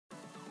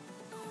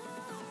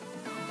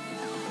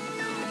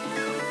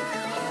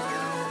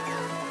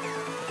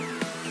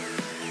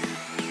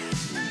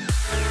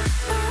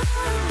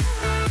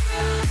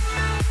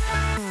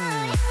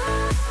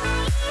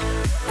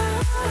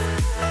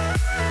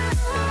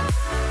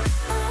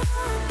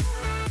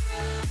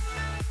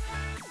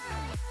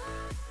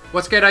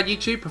What's going on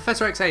YouTube?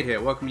 Professor Aide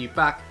here, welcome you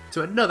back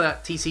to another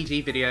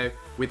TCG video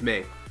with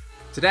me.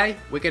 Today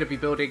we're going to be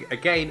building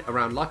again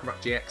around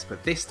Lycanroc-GX,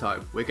 but this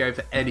time we're going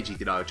for energy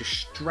denial, just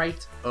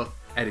straight up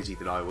energy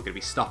denial. We're going to be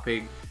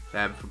stopping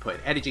them from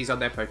putting energies on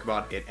their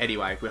Pokemon in any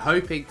way. We're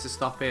hoping to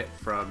stop it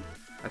from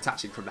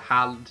attaching from the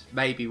hand,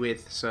 maybe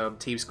with some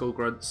Team Skull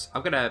Grunts.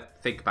 I'm going to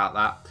think about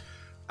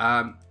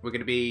that. We're going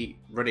to be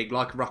running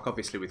Lycanroc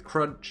obviously with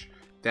Crunch.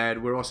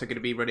 Then we're also going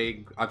to be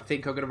running, I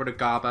think I'm going to run a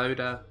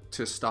Garbodor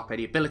to stop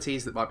any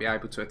abilities that might be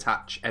able to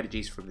attach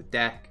energies from the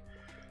deck.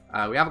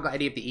 We haven't got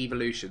any of the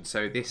evolutions,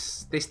 so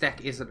this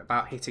deck isn't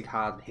about hitting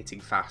hard and hitting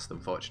fast,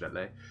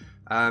 unfortunately.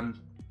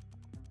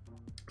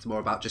 It's more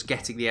about just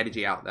getting the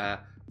energy out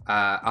there,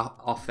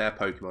 off their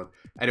Pokemon.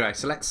 Anyway,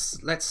 so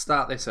let's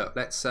start this up.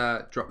 Let's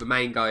drop the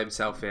main guy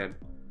himself in.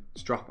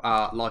 Let's drop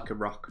our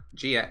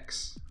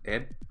Lycanroc-GX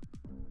in.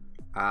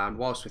 And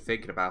whilst we're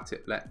thinking about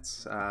it,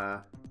 let's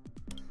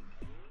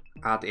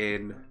add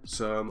in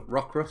some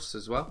Rockruffs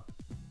as well.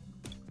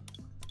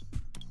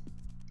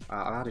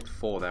 I've added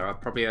 4 there. I'm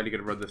probably only going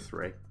to run the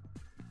 3.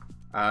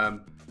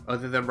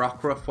 Other than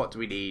Rockruff, what do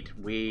we need?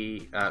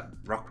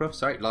 Rockruff,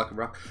 sorry,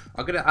 Lycanroc.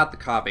 I'm going to add the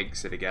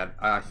Carbinks in again.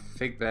 I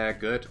think they're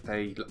good.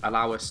 They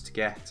allow us to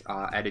get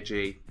our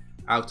energy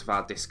out of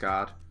our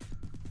discard.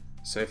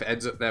 So if it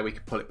ends up there, we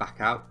can pull it back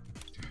out.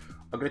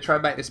 I'm going to try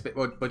and make this a bit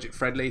more budget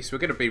friendly. So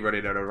we're going to be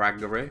running an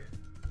Oranguru.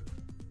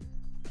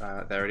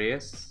 There it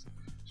is.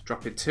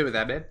 Dropping 2 of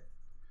them in.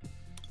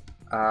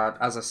 And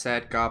as I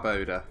said,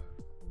 Garbodor.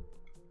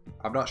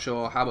 I'm not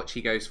sure how much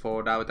he goes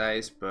for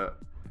nowadays, but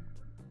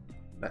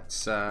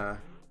let's add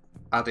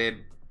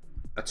in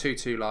a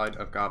 2-2 line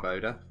of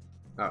Garbodor.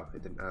 Oh,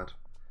 it didn't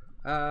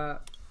add.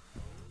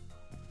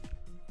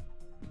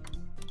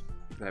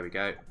 There we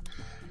go.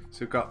 So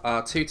we've got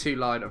our 2-2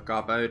 line of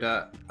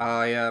Garbodor.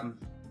 I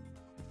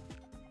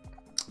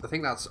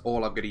think that's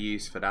all I'm going to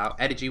use for now.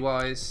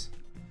 Energy-wise,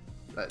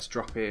 let's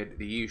drop in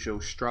the usual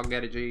strong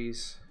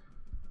energies.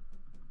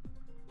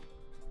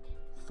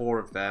 4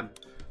 of them.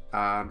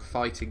 And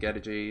fighting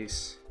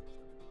energies.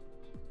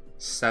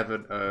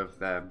 7 of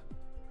them.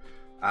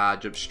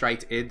 Jump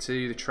straight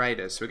into the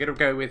trainers. So we're going to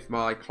go with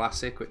my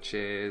classic, which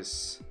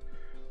is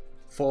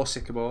 4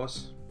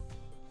 Sycamores.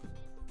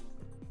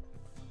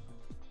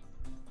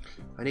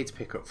 I need to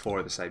pick up 4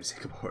 of the same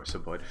Sycamore at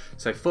some point.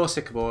 So 4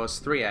 Sycamores,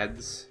 3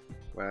 Ends.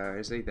 Where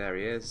is he? There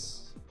he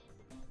is.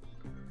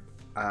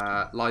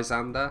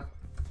 Lysander.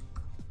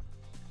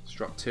 Let's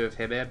drop 2 of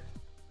him in.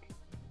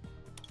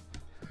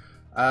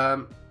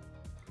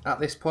 At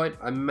this point,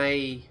 I'm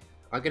going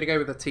to go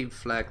with a Team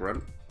Flare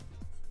Grunt.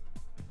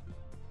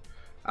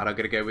 And I'm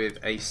going to go with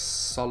a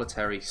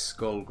solitary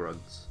Skull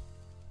Grunt.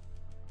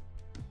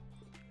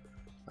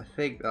 I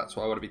think that's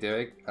what I want to be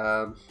doing.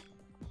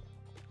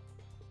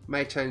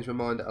 May change my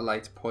mind at a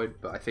later point,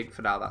 but I think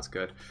for now that's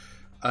good.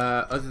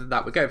 Other than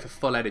that, we're going for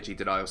full energy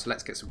denial, so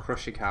let's get some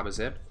Crushing Hammers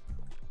in.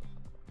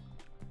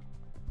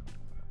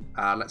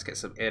 Let's get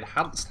some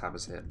enhanced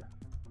hammers in.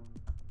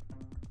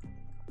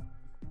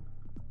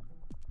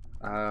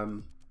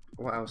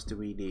 What else do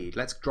we need?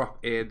 Let's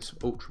drop in some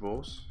Ultra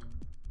Balls.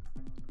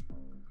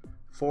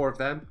 4 of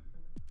them.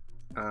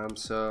 And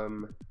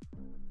some...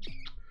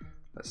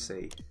 Let's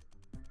see.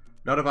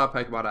 None of our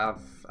Pokemon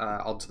have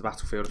onto the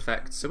battlefield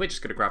effect, so we're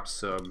just going to grab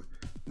some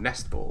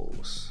Nest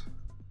Balls.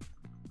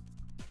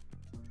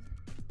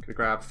 Going to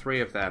grab 3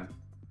 of them.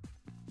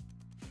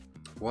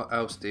 What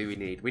else do we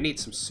need? We need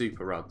some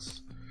Super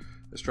Rods.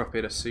 Let's drop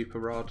in a Super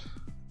Rod.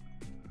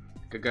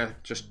 Go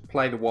just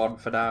play the 1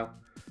 for now.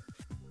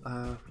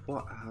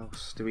 What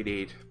else do we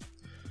need?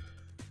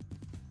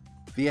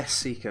 VS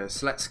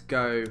Seekers. Let's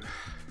go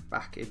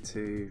back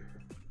into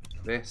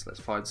this. Let's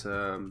find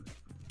some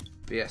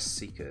VS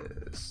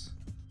Seekers.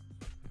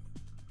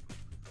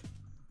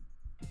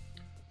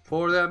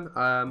 4 of them.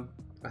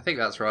 I think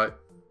that's right.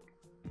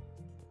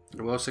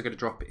 I'm also going to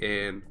drop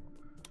in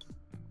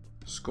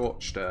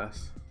Scorched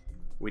Earth.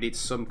 We need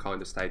some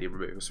kind of stadium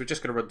removal, so we're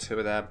just going to run 2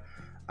 of them,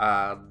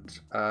 and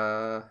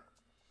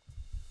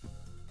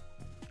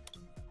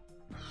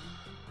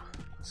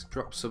let's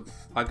drop some.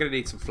 I'm going to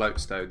need some Float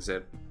Stones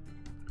in,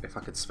 if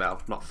I can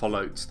spell, not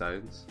Float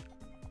Stones.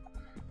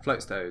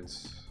 Float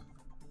Stones.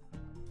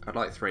 I'd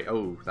like 3.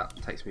 Oh, that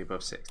takes me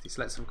above 60.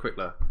 So let's have a quick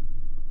look.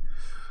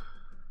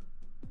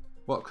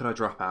 What could I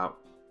drop out?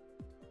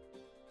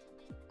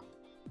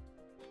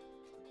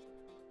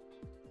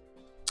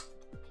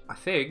 I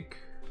think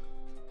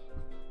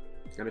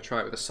I'm going to try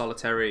it with a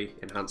solitary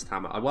enhanced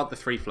hammer. I want the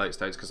 3 float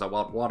stones because I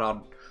want them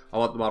on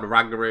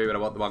Oranguru and I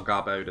want them on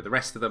Garbodor. The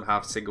rest of them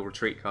have single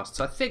retreat costs,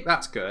 so I think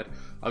that's good.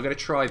 I'm going to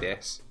try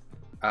this.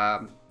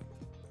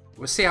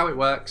 We'll see how it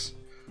works.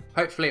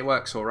 Hopefully it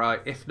works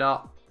alright. If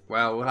not,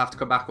 well, we'll have to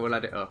come back and we'll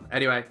let it up.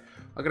 Anyway,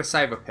 I'm going to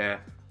save up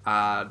here,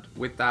 and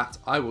with that,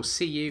 I will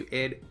see you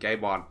in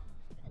Game 1.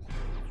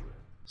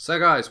 So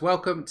guys,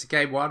 welcome to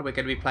Game 1. We're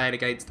going to be playing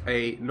against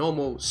a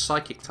normal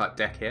Psychic type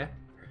deck here.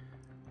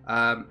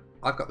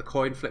 I've got the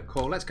coin flip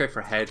call. Let's go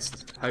for a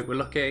heads. Hope we're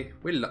lucky.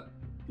 We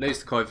lose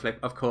the coin flip,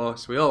 of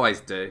course. We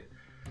always do.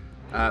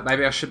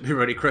 Maybe I shouldn't be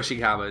running crushing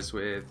hammers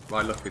with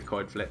my luck with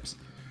coin flips.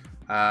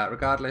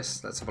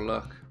 Regardless, let's have a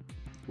look.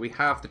 We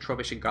have the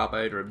Trubbish and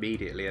Garbodor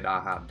immediately in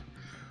our hand.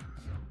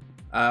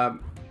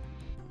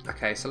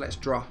 Okay, so let's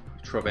drop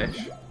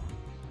Trubbish.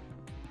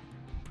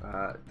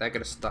 They're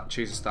going to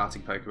choose a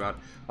starting Pokemon.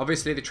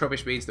 Obviously, the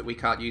Trubbish means that we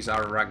can't use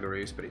our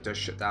Orangaroos, but it does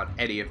shut down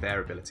any of their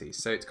abilities.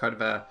 So it's kind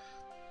of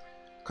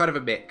a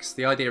mix.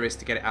 The idea is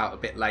to get it out a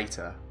bit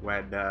later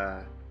when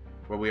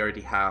we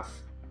already have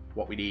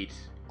what we need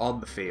on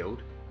the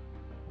field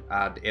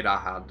and in our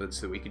hand, and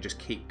so that we can just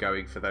keep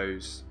going for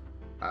those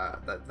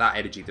that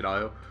energy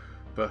denial.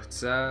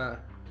 But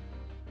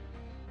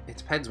it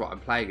depends what I'm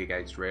playing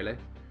against, really.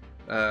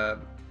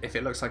 If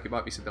it looks like it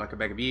might be something like a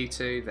Mega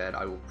Mewtwo, then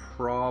I will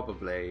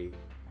probably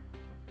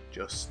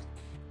just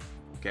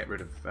get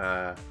rid of...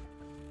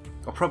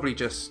 I'll probably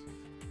just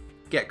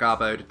get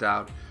Garbodor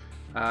down.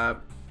 I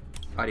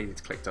needed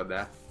to click on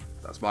there.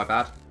 That's my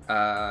bad.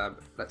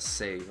 Let's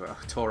see.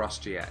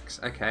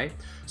 Lycanroc-GX. Okay.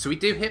 So we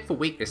do hit for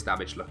weakness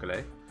damage,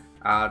 luckily.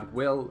 And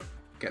we'll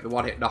get the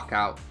one-hit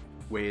knockout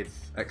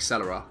with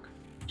Accelerock.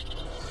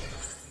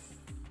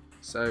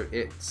 So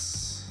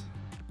it's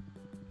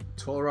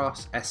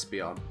Tauros,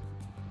 Espeon,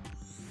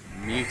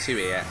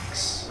 Mewtwo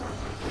EX.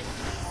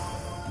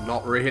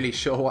 Not really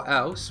sure what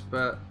else,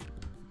 but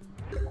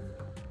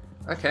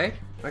okay.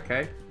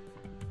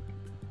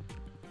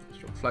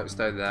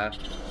 Floatstone there.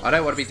 I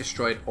don't want to be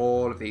destroying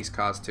all of these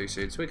cards too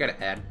soon, so we get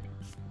an N.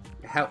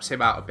 It helps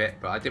him out a bit,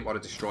 but I didn't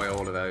want to destroy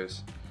all of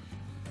those.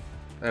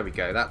 There we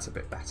go, that's a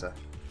bit better.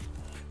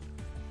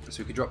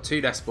 So we can drop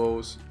 2 Nest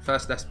Balls.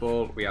 First Nest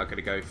Ball, we are going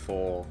to go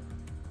for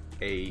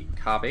a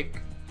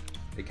Carbink,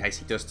 in case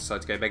he does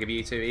decide to go Mega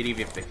Mewtwo. And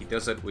even if he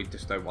doesn't, we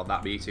just don't want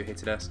that Mewtwo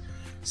hitting us.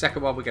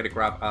 Second one, we're going to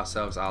grab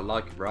ourselves our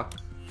Lycanroc.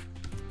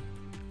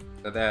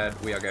 And then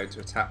we are going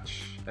to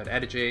attach an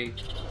energy.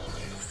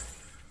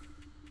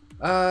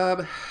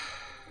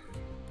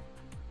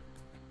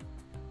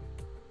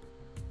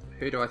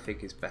 Who do I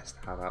think is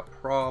best to have out?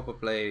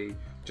 Probably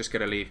just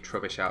going to leave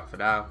Trubbish out for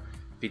now.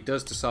 If he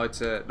does decide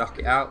to knock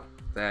it out,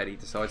 then he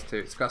decides to.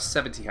 It's got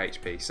 70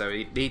 HP, so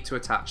you need to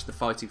attach the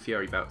Fighting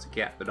Fury belt to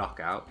get the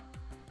knockout.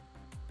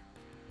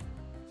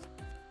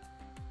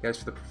 Goes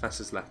for the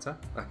Professor's Letter.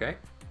 Okay.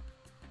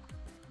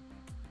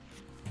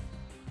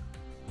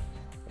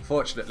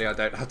 Unfortunately, I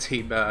don't have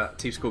Team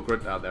School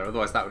Grunt down there,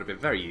 otherwise that would have been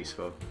very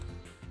useful.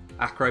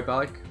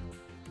 Acrobike.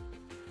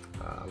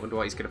 I wonder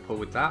what he's going to pull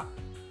with that.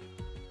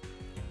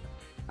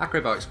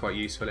 Acrobike's quite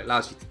useful. It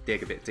allows you to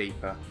dig a bit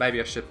deeper.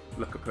 Maybe I should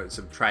look at putting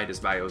some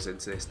Trader's Mails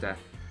into this deck.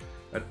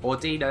 An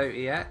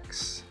Audino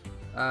EX.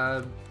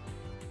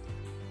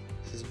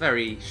 This is a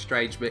very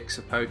strange mix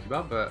of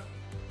Pokemon, but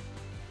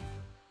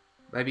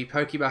maybe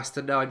Pokemaster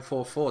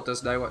 944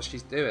 does know what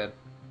she's doing.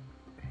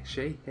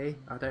 She? He?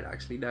 I don't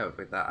actually know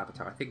with that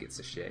avatar. I think it's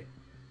a she.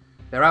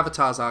 Their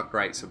avatars aren't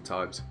great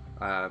sometimes.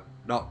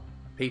 Not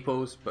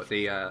people's, but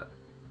the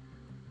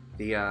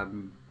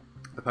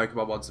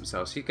Pokemon ones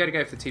themselves. So you're going to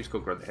go for the Team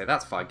School Grunt here.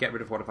 That's fine. Get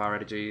rid of one of our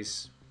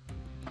energies.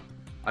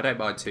 I don't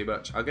mind too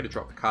much. I'm going to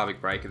drop the Calming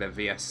Break and then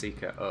VS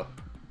Seeker up.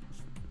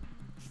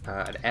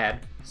 An N.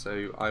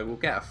 So I will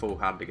get a full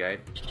hand again.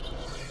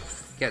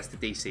 Gets the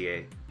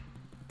DCE.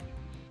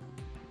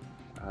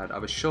 And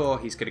I'm sure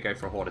he's going to go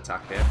for a Horn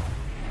Attack here.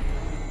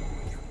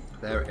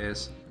 There it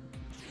is.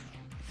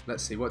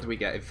 Let's see, what do we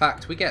get? In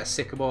fact, we get a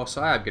Sycamore,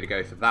 so I am going to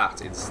go for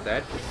that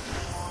instead.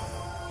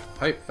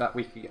 Hope that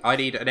we can... I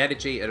need an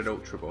Energy and an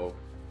Ultra Ball.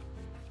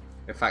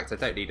 In fact, I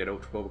don't need an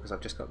Ultra Ball because I've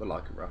just got the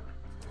Lycanroc.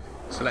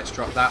 So let's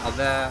drop that on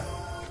there.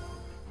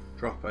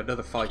 Drop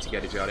another Fighting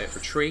Energy on it.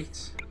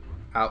 Retreat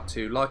out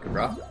to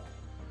Lycanroc.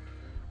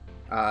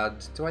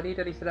 And do I need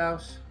anything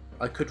else?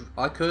 I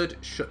could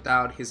shut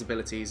down his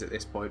abilities at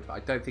this point, but I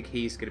don't think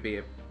he's going to be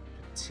a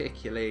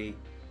particularly...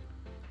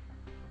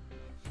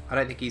 I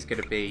don't think he's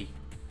going to be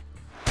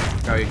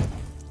going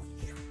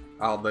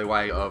on the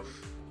way of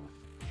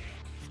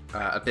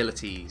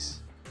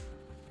abilities.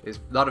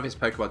 None of his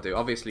Pokemon do.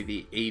 Obviously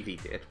the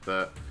Eevee did,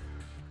 but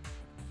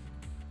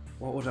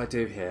what would I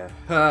do here?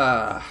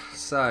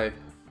 So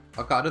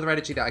I've got another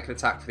energy that I can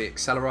attack for the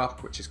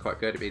Accelerock, which is quite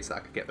good. It means that I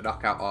can get the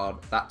knockout on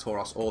that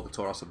Tauros or the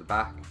Tauros on the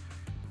back.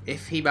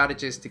 If he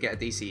manages to get a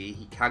DCE,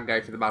 he can go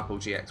for the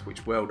Mad-Bull-GX,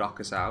 which will knock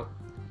us out.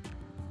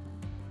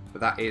 But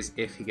that is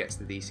if he gets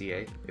the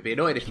DCE. It'd be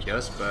annoying if he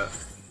does, but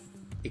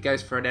he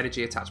goes for an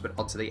energy attachment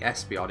onto the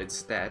Espeon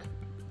instead.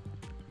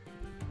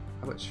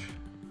 How much?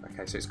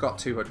 Okay, so it's got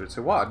 200.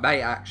 So what I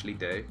may actually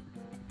do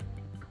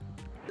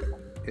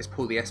is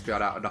pull the Espeon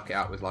out and knock it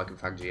out with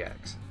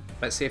Lycanfang-GX.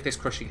 Let's see if this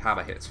Crushing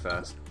Hammer hits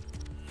first.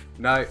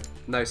 No,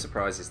 no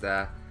surprises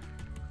there.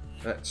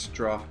 Let's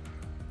drop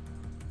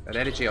an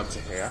energy onto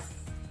here.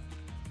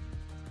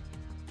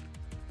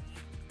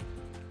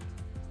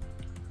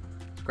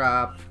 Let's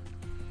grab...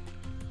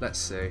 Let's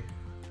see.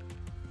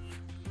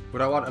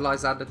 Would I want a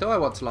Lysander? Do I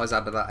want to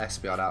Lysander that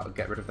Espeon out and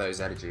get rid of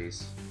those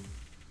energies?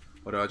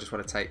 Or do I just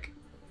want to take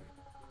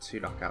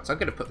 2 knockouts? I'm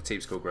going to put the Team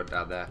School Grunt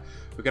down there.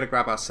 We're going to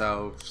grab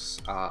ourselves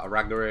a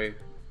Rangaroo.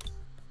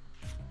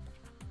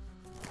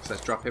 So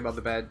let's drop him on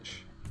the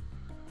bench.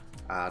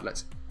 And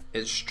let's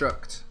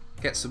instruct.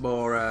 Get some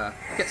more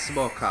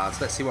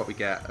cards. Let's see what we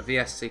get. A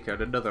VS Seeker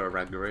and another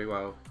Oranguru.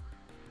 Well,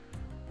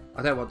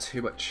 I don't want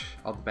too much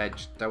on the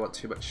bench. Don't want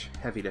too much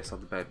heaviness on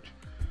the bench.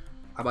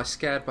 Am I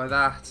scared by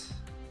that?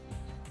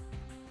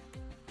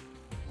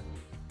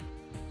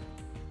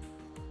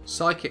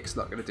 Psychic's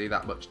not going to do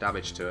that much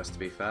damage to us, to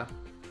be fair.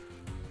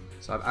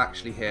 So I'm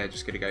actually here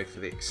just going to go for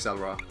the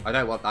Accelerock. I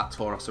don't want that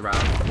Tauros around.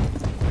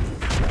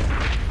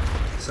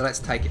 So let's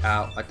take it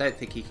out. I don't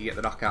think he can get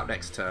the knockout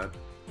next turn.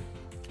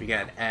 We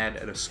get an N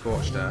and a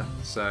Scorched Earth.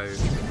 So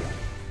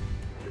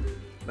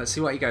let's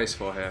see what he goes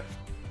for here.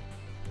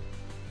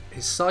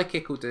 His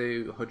Psychic will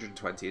do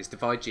 120. His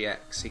Divide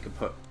GX, he can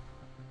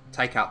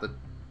take out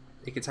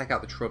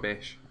the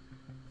Trubbish,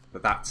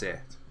 but that's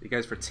it. He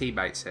goes for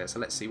teammates here. So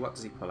let's see, what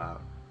does he pull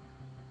out?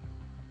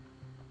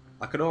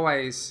 I could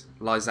always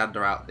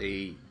Lysander out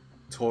the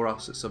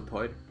Tauros at some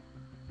point,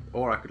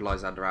 or I could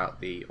Lysander out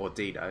the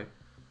Ordino,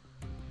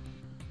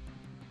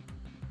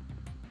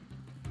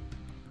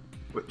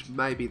 which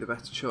may be the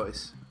better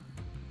choice.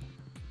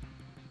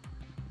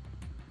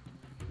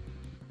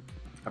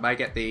 I may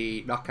get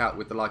the knockout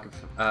with the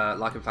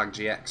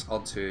Lycanfang-GX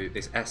onto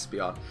this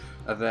Espeon,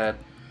 and then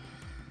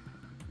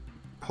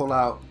pull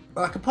out.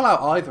 I can pull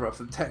out either of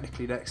them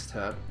technically next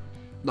turn.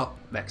 Not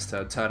next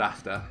turn, turn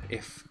after,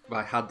 if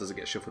my hand doesn't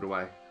get shuffled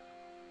away.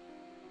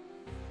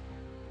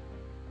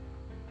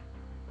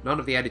 None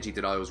of the energy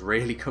denials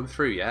really come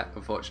through yet,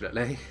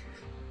 unfortunately.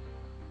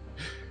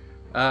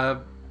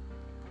 Not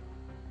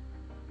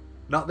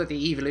that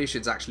the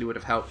evolutions actually would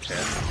have helped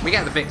him. We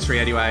get the victory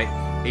anyway.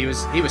 He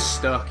was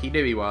stuck. He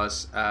knew he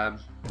was.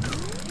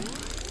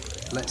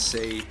 Let's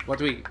see. What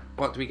do we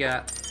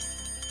get?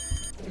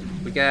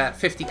 We get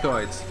 50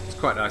 coins. It's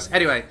quite nice.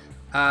 Anyway,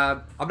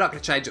 I'm not going to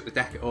change up the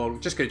deck at all. I'm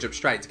just going to jump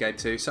straight to game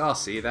 2. So I'll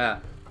see you there.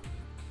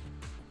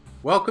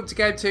 Welcome to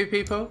game 2,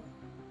 people.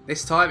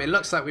 This time it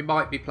looks like we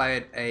might be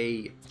playing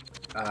a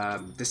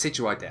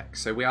Decidueye deck.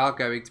 So we are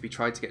going to be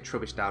trying to get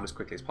Trubbish down as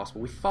quickly as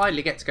possible. We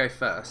finally get to go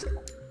first.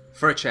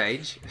 For a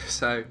change.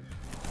 So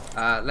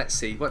let's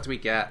see, what do we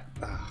get?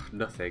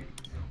 Nothing.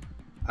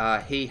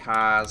 He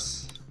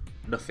has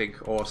nothing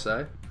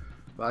also,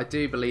 but I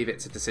do believe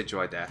it's a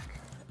Decidueye deck.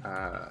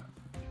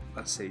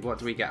 Let's see, what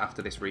do we get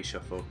after this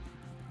reshuffle?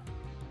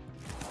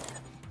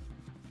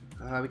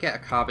 We get a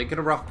Carbink and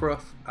a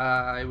Rockruff.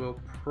 I will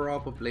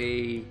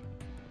probably...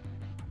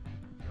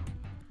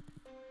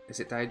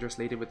 Is it dangerous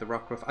leading with the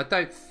Rockruff? I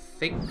don't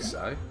think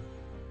so,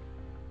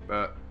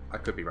 but I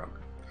could be wrong.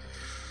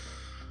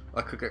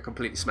 I could get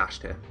completely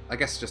smashed here. I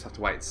guess just have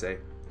to wait and see.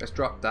 Let's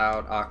drop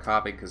down our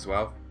Carbink as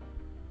well.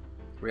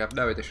 We have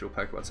no additional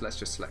Pokemon, so let's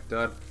just select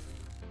done.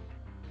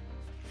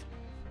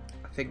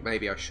 I think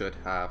maybe I should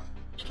have...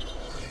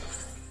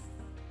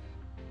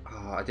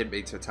 Oh, I didn't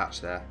mean to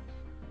attach there.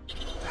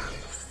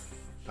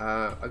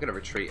 I'm going to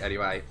retreat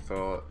anyway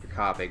for the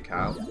Carbink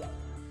out.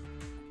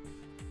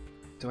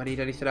 Do I need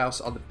anything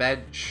else on the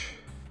bench?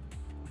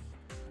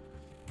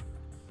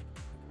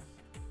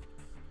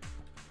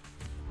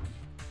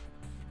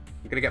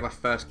 I'm gonna get my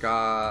first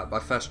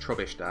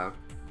Trubbish down,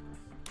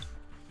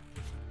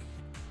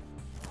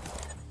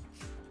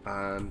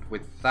 and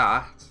with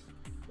that,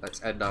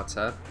 let's end our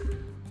turn.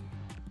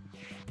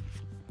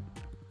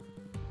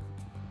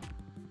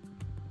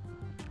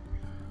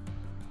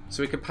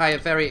 So we can pay a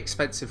very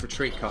expensive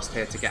retreat cost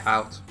here to get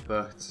out,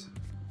 but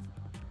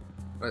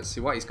let's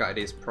see what he's got in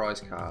his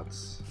prize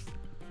cards.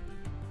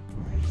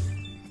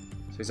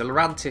 So he's a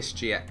Lurantis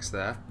GX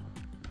there.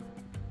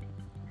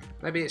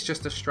 Maybe it's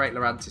just a straight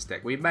Lurantis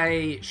deck. We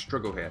may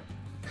struggle here.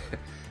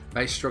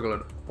 May struggle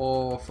an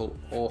awful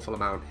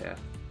amount here.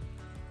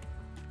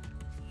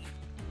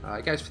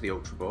 He goes for the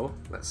Ultra Ball.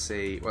 Let's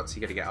see, what's he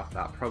going to get off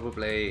that?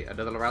 Probably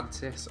another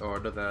Lurantis or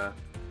another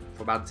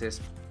Fomantis.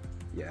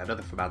 Yeah,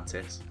 another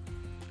Fomantis.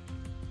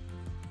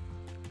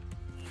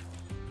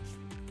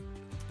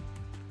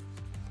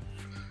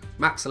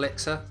 Max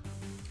Elixir.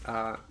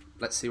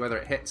 Let's see whether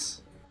it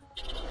hits.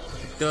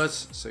 It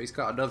does, so he's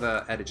got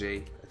another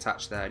energy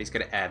attached there, and he's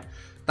going to end.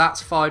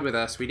 That's fine with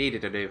us. We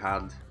needed a new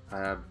hand.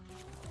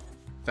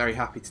 Very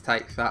happy to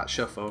take that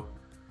shuffle.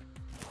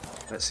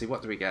 Let's see,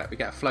 what do we get? We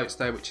get a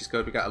Floatstone, which is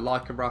good. We get a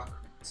Lycanroc,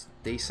 it's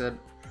decent.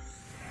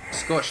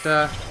 Scorched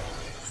Earth.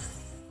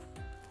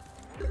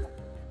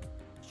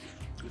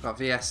 We've got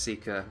VS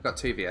Seeker. We've got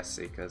 2 VS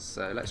Seekers,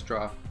 so let's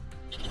draw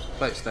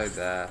Floatstone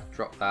there.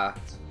 Drop that.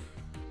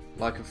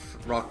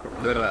 Lycanroc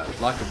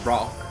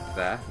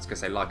there. I was going to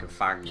say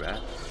Lycanfang there.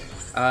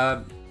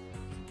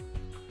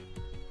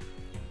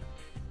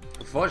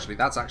 Unfortunately,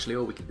 that's actually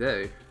all we can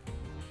do.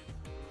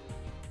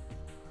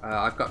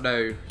 I've got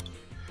no...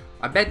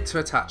 I meant to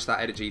attach that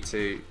energy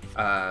to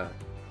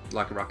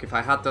Lycanroc. If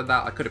I had done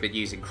that, I could have been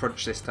using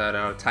Crunch this turn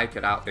and I'd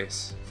taken out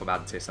this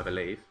Fomantis, I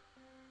believe.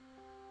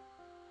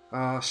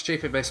 Oh,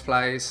 stupid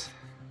misplays.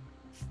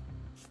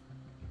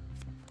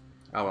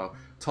 Oh well.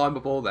 Timer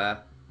ball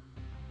there.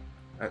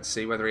 Let's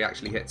see whether he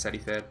actually hits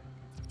anything.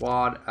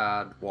 1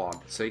 and 1.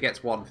 So he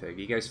gets one thing.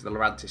 He goes for the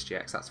Lurantis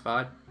GX, that's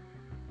fine.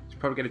 He's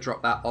probably going to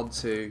drop that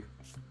onto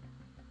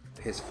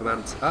his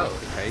Ferment. Oh,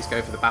 okay, he's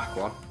going for the back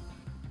one.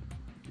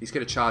 He's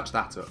going to charge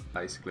that up,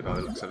 basically, by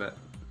the looks of it.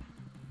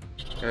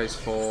 Goes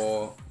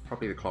for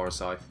probably the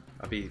Chloroscythe.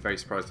 I'd be very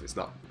surprised if it's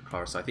not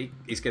Chloroscythe.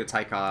 He's going to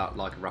take our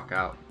Lycanroc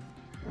out.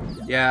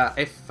 Yeah,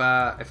 if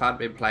I hadn't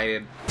been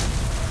playing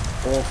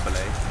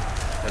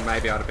awfully, then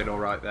maybe I'd have been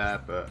alright there,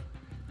 but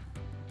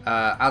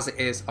as it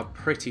is, I'm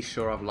pretty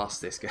sure I've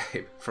lost this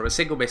game. From a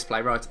single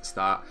misplay right at the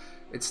start,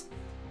 it's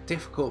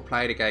difficult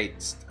playing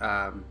against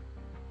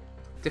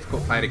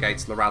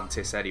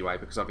Lurantis anyway,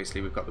 because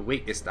obviously we've got the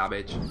weakness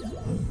damage,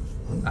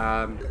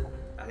 and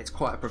it's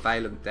quite a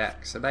prevalent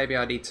deck, so maybe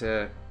I need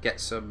to get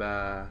some...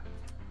 I'm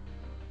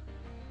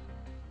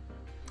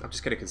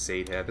just going to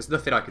concede here. There's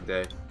nothing I can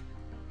do.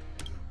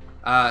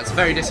 It's a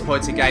very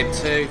disappointing game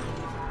too.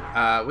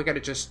 We're going to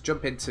just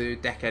jump into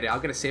deck edit. I'm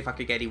going to see if I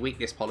can get any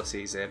weakness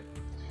policies in.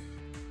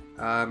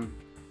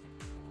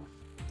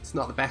 It's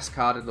not the best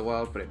card in the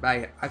world, but it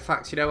may. In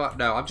fact, you know what?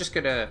 No, I'm just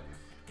going to...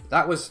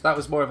 That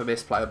was more of a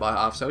misplay on my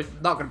half, so we're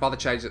not going to bother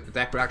changing the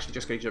deck. We're actually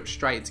just going to jump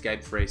straight into Game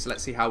 3, so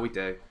let's see how we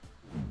do.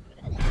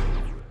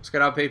 What's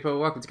going on, people?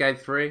 Welcome to Game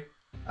 3.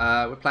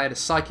 We're playing a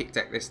Psychic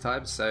deck this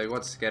time, so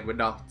once again, we're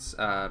not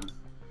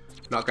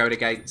going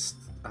against...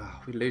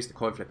 we lose the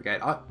coin flip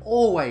again. I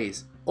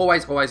always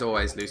lose coin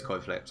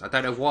flips. I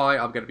don't know why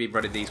I'm going to be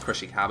running these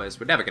Crushing Hammers.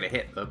 We're never going to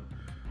hit them.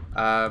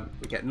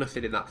 We get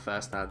nothing in that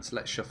first hand, so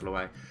let's shuffle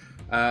away.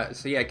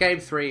 So yeah, Game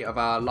 3 of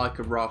our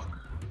Lycanroc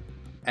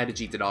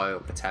Energy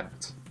Denial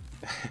attempt.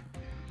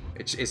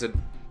 Which isn't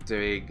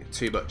doing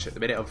too much at the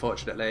minute,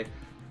 unfortunately.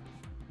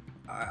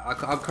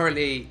 I'm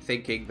currently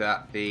thinking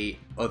that the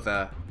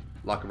other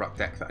Lycanroc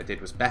deck that I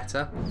did was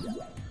better.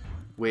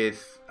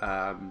 With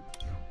the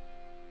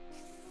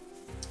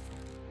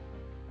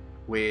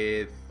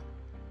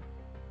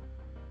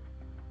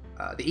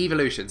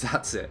Evolutions,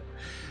 that's it.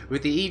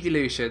 With the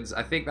Evolutions,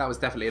 I think that was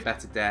definitely a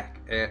better deck.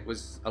 It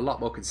was a lot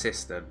more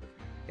consistent.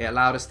 It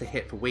allowed us to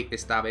hit for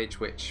weakness damage,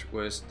 which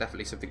was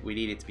definitely something we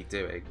needed to be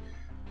doing.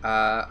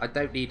 I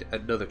don't need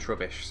another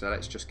Trubbish, so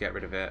let's just get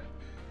rid of it.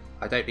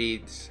 I don't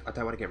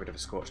want to get rid of a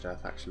Scorched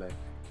Earth, actually.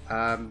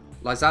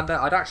 Lysander,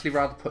 I'd actually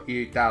rather put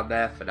you down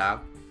there for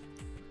now.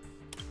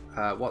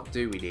 What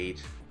do we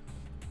need?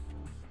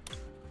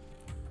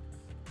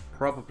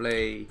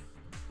 Probably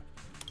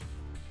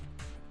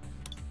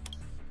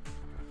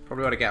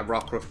want to get a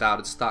Rockruff down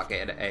and start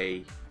getting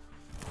a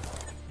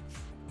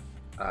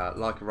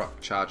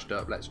Lycanroc charged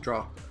up. Let's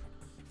drop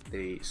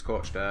the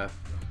Scorched Earth,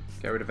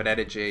 get rid of an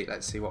energy.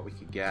 Let's see what we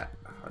can get.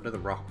 Another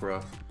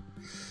Rockruff.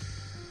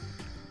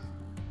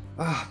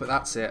 But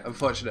that's it,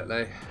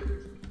 unfortunately.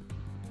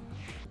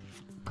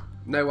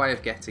 No way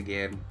of getting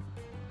in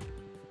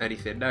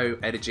anything. No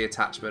energy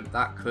attachment.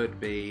 That could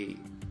be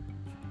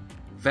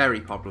very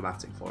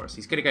problematic for us.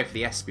 He's going to go for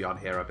the Espeon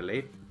here, I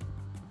believe.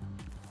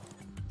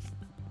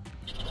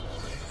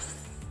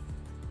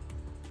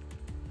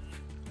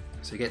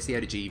 So he gets the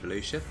Energy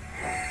Evolution.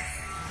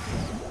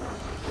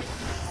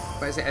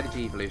 What is it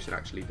Energy Evolution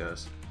actually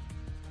does?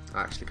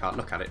 I actually can't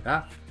look at it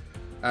now.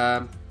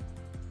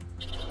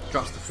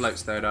 Drops the Float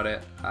Stone on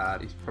it.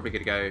 He's probably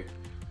going to go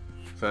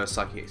for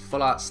Psychic.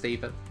 Full Art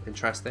Steven.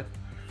 Interesting.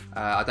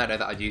 I don't know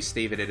that I'd use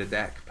Steven in a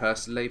deck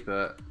personally,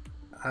 but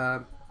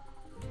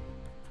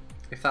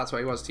if that's what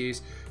he wants to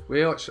use.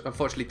 We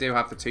unfortunately do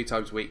have the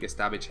 2x weakness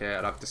damage here,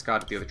 and I've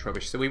discarded the other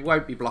Trubbish, so we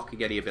won't be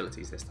blocking any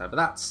abilities this time, but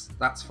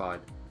that's fine.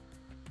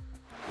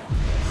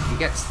 He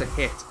gets the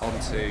hit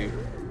onto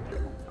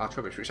our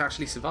Trubbish, which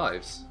actually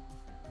survives.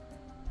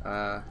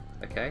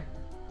 Okay,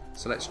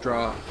 so let's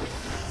draw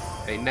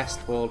a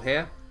Nest Ball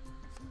here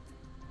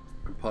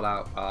and pull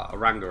out our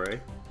Oranguru.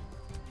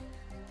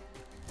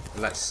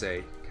 Let's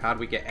see, can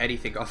we get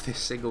anything off this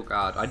single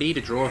card? I need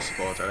a draw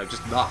supporter and I'm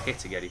just not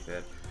hitting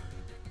anything.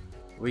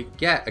 We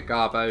get a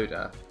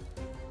Garbodor.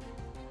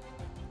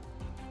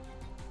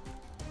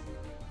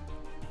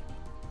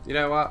 You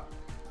know what?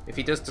 If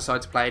he does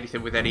decide to play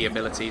anything with any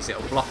abilities,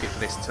 it'll block it for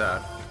this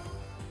turn.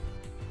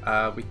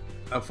 We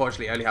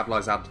unfortunately only have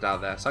Lysander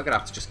down there, so I'm going to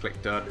have to just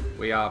click done.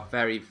 We are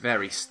very,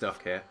 very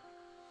stuck here.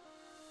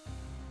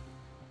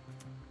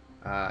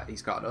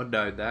 He's got an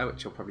Unknown there,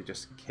 which he'll probably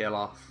just kill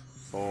off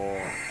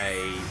for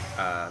a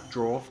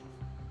draw.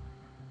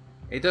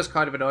 It does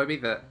kind of annoy me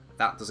that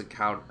that doesn't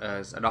count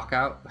as a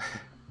knockout,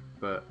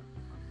 but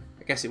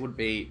I guess it wouldn't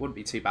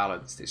be too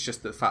balanced. It's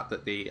just the fact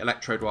that the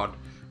Electrode one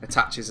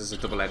attaches as a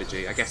double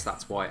energy. I guess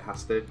that's why it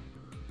has to.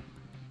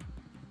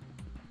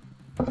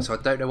 So I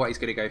don't know what he's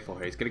going to go for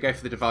here. He's going to go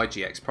for the Divine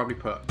GX. Probably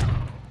put...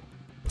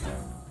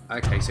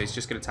 Okay, so he's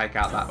just going to take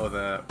out that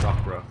other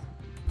Rockruff.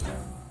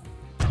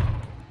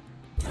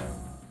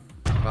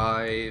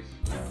 5,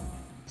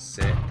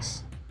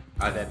 6,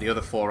 and then the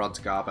other 4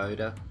 onto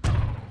Garbodor.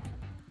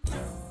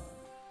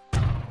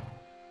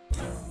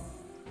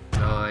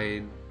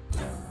 9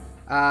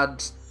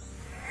 and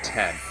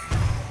 10.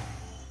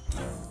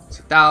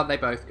 So down they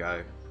both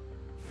go.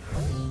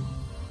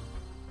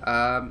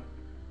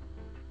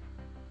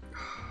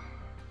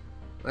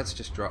 Let's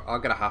just drop.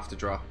 I'm gonna have to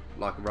drop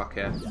Lycanroc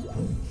here.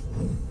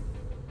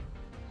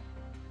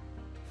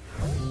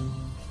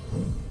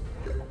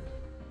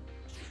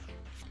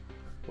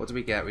 What do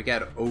we get? We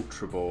get an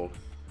Ultra Ball.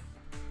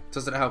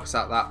 Doesn't help us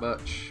out that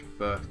much,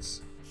 but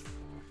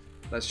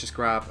let's just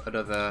grab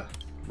another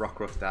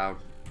Rockruff down.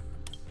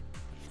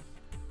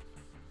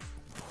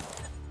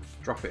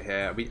 Drop it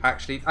here. We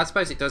actually, I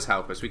suppose it does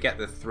help us. We get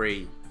the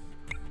three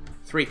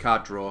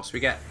card draw, so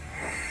we get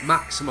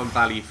maximum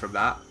value from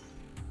that.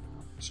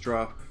 Let's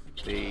drop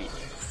the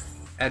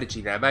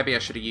energy there. Maybe I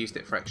should have used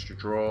it for extra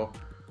draw,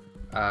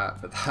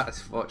 but that's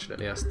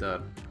fortunately us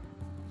done.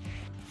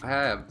 I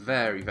am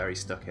very, very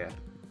stuck here.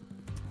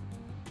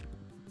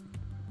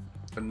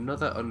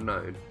 Another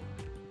unknown.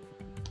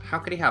 How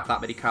can he have that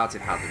many cards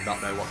in hand and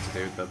not know what to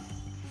do with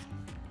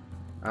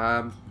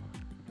them?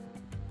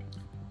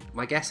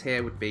 My guess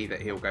here would be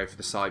that he'll go for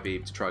the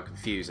Psybeam to try and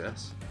confuse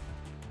us.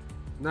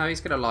 No, he's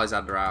going to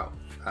Lysander out.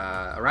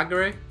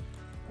 Oranguru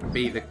would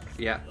be the...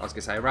 Yeah, I was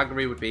going to say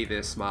Oranguru would be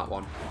the smart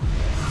one.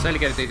 It's only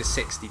going to do the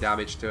 60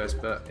 damage to us,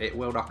 but it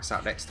will knock us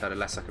out next turn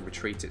unless I can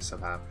retreat it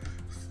somehow.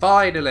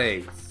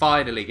 Finally!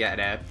 Finally get an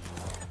Ed.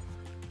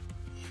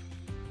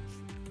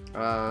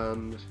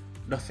 And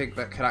nothing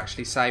that can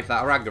actually save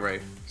that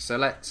Oranguru. So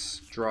let's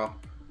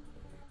drop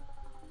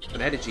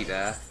an energy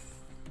there.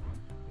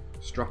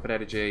 Just drop an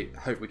energy.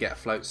 Hope we get a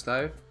Float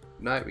Stone.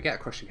 No, we get a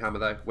Crushing Hammer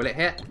though. Will it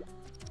hit?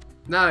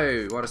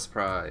 No! What a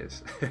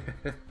surprise.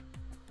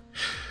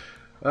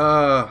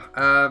 Oh,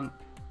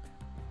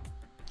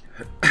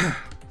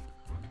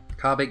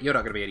 Carbink, you're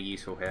not going to be any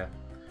useful here.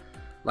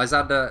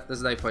 Lysander,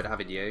 there's no point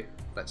having you.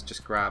 Let's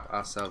just grab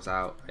ourselves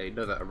out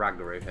another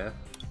Oranguru here.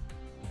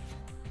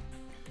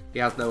 He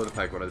has no other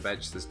Pokemon on the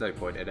bench, so there's no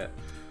point in it.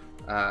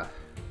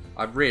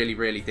 I'm really,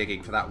 really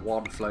digging for that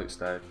one Float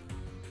Stone.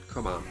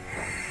 Come on.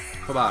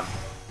 Come on.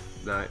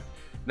 No.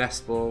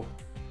 Nest Ball.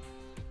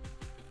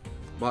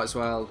 Might as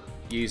well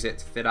use it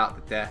to thin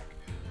out the deck.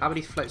 How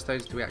many Float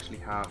Stones do we actually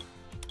have?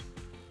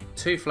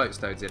 2 Float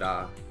Stones in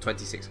our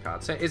 26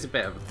 cards, so it is a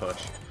bit of a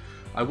push.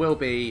 I will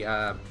be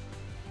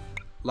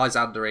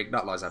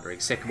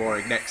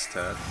Sycamoring next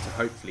turn to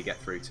hopefully get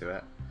through to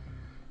it.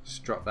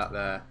 Just drop that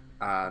there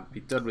and be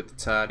done with the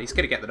turn. He's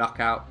going to get the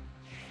knockout.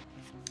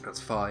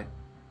 That's fine.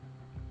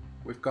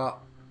 We've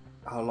got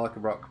our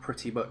Lycanroc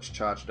pretty much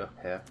charged up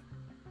here.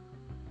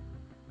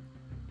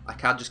 I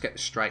can just get the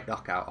straight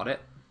knockout on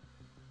it.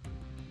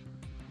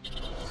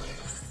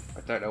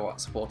 I don't know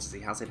what supporters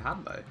he has in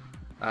hand though.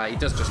 He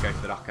does just go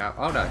for the knockout.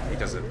 Oh no, he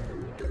doesn't.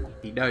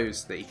 He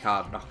knows that he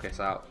can't knock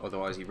us out,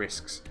 otherwise he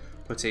risks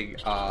putting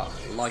our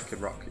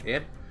Lycanroc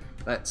in.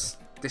 Let's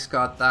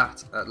discard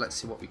that. Let's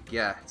see what we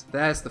get.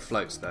 There's the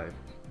Float Stone.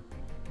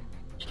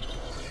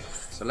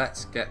 So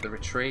let's get the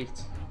retreat.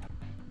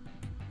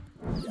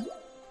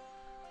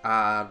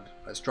 And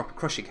let's drop a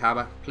Crushing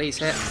Hammer. Please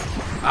hit.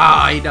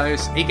 Ah, he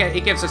knows. He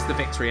gives us the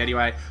victory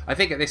anyway. I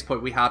think at this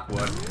point we had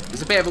won.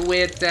 It's a bit of a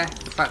weird death,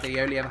 the fact that he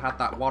only ever had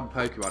that one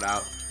Pokemon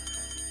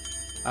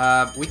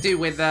out. We do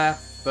win there,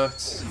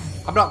 but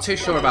I'm not too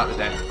sure about the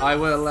deck.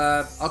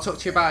 I'll talk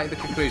to you about it in the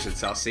conclusion,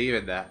 so I'll see you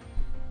in there.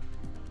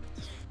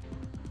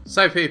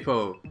 So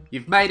people,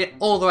 you've made it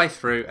all the way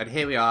through, and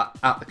here we are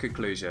at the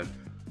conclusion.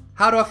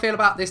 How do I feel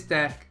about this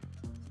deck?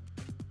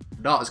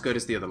 Not as good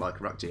as the other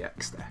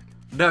Lycanroc-GX deck.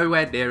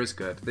 Nowhere near as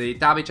good. The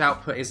damage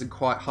output isn't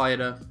quite high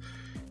enough.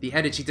 The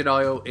energy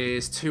denial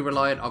is too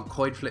reliant on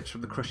coin flips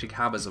from the Crushing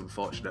Hammers,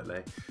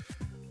 unfortunately.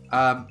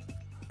 And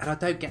I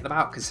don't get them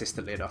out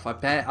consistently enough.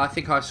 I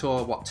think I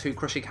saw, what, 2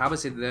 Crushing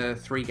Hammers in the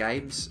 3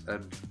 games,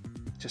 and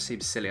it just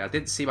seems silly. I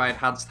didn't see my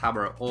Enhanced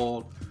Hammer at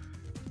all.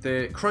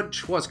 The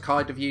Crunch was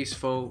kind of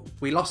useful.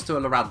 We lost to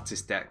a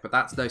Lurantis deck, but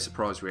that's no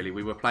surprise really.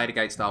 We were playing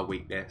against our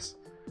weakness.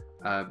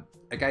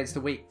 Against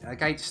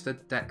a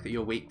deck that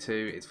you're weak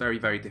to, it's very,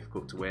 very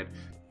difficult to win.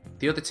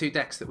 The other 2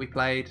 decks that we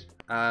played,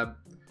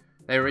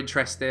 they were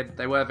interesting.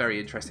 They were very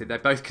interesting. They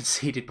both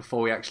conceded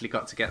before we actually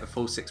got to get the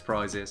full 6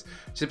 prizes,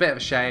 which is a bit of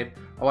a shame.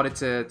 I wanted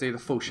to do the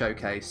full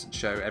showcase and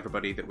show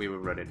everybody that we were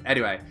running.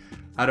 Anyway,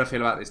 how do I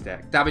feel about this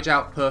deck? Damage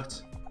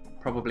output,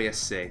 probably a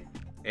C.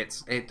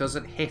 It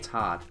doesn't hit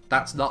hard.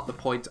 That's not the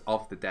point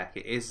of the deck.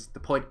 The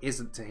point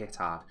isn't to hit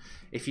hard.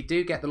 If you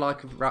do get the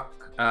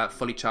Lycanroc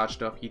fully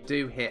charged up, you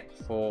do hit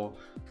for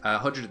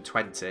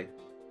 120,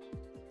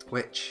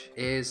 which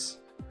is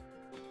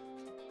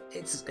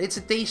it's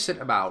a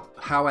decent amount.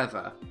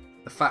 However,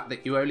 the fact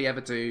that you only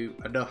ever do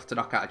enough to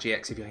knock out a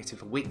GX if you're hitting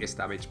for weakness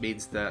damage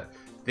means that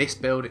this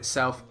build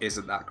itself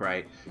isn't that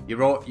great.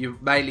 You're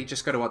mainly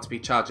just going to want to be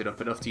charging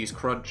up enough to use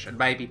Crunch and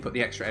maybe put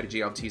the extra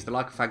energy on to use the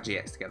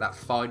Lycanfang-GX to get that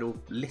final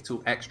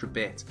little extra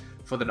bit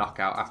for the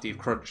knockout after you've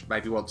crunched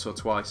maybe once or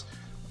twice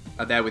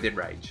and they're within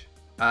range.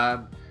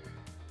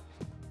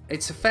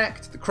 Its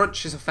effect, the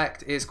Crunch's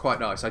effect is quite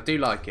nice. I do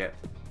like it,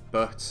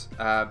 but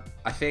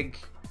I think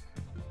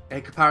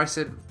in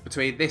comparison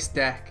between this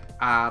deck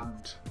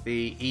and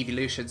the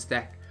Evolutions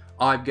deck,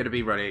 I'm going to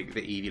be running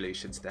the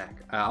Evolutions deck.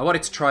 I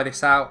wanted to try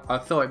this out. I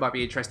thought it might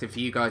be interesting for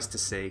you guys to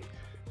see.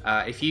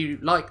 If you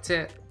liked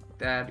it,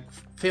 then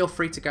feel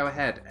free to go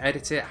ahead.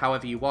 Edit it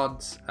however you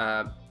want.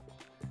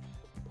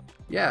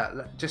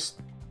 Yeah, just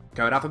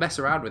go and have a mess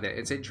around with it.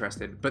 It's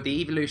interesting. But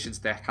the Evolutions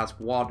deck has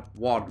one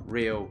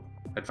real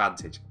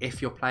advantage.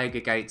 If you're playing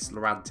against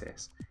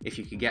Lurantis, if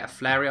you can get a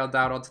Flareon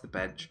down onto the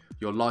bench,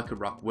 your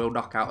Lycanroc will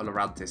knock out a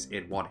Lurantis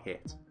in one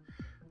hit.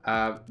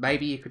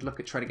 Maybe you could look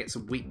at trying to get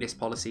some weakness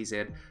policies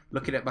in.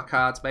 Looking at my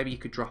cards, maybe you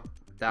could drop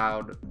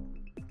down...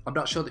 I'm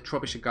not sure that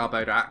Trough and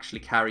Garbodor actually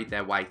carried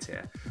their weight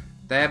here.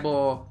 They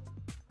were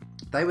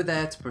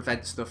there to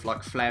prevent stuff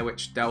like Flare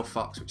Witch,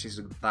 Delphox, which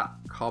isn't that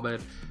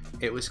common.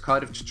 It was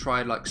kind of to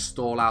try and like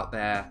stall out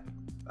their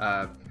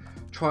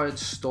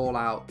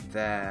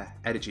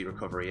energy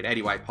recovery in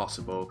any way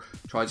possible.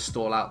 Try and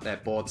stall out their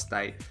board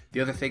state.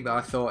 The other thing that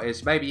I thought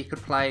is maybe you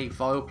could play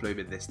Vileplume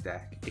in this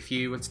deck. If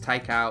you were to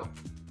take out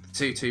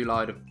the 2-2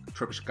 line of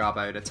Trough and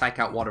Garbodor, take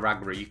out one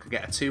Oranguru, you could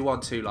get a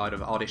 2-1-2 line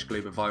of Oddish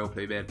Gloom and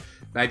Vileplume in.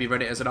 Maybe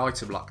run it as an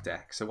item lock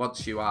deck. So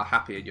once you are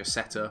happy and you're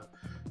set up,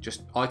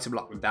 just item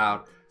lock them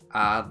down.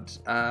 And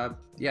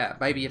yeah,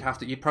 maybe you'd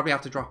probably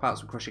have to drop out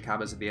some Crushing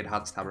Hammers and the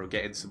Enhanced Hammer and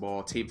get in some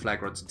more Team Flare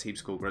Grunts and Team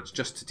Skull Grunts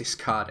just to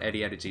discard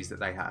any energies that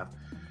they have.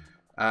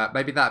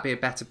 Maybe that'd be a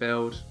better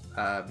build.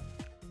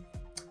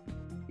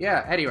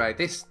 Yeah, anyway,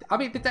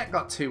 the deck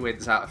got 2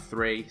 wins out of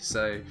 3,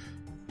 so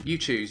you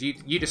choose,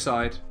 you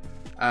decide.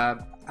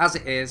 As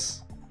it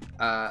is,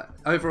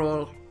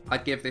 overall,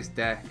 I'd give this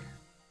deck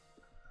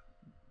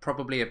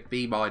probably a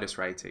B-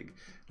 rating.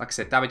 Like I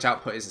said, damage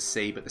output is a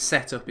C, but the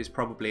setup is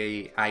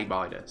probably A-.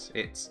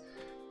 It's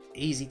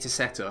easy to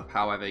set up,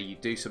 however, you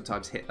do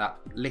sometimes hit that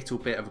little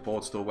bit of a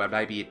board stall where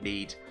maybe you'd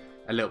need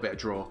a little bit of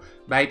draw.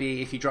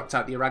 Maybe if you dropped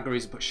out the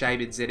Orangurus and put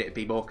Shamans in, it'd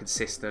be more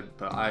consistent,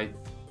 but I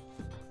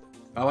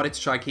wanted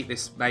to try and keep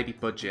this maybe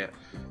budget.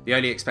 The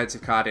only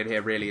expensive card in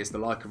here really is the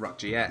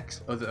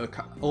Lycanroc-GX.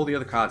 All the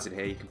other cards in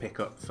here you can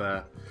pick up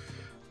for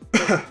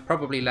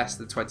probably less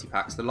than 20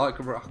 packs. The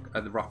Lycanroc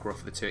and the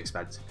Rockruff are the 2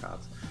 expensive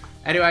cards.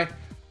 Anyway,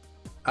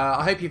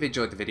 I hope you've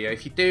enjoyed the video.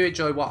 If you do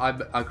enjoy what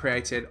I'm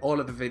creating, all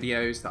of the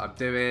videos that I'm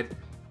doing,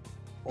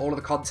 all of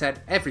the content,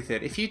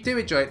 everything, if you do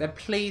enjoy it, then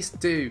please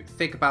do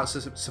think about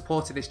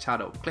supporting this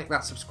channel. Click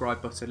that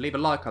subscribe button, leave a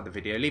like on the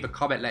video, leave a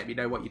comment, let me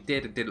know what you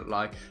did and didn't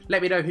like.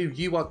 Let me know who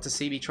you want to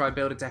see me try and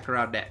build a deck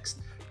around next.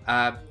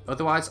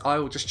 Otherwise, I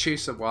will just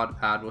choose someone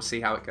and we'll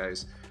see how it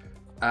goes.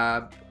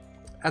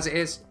 As it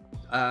is,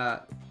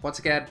 once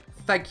again,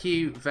 thank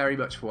you very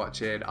much for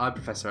watching. I'm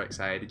Professor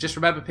Aide. Just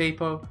remember,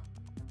 people,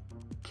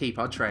 keep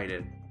on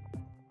training.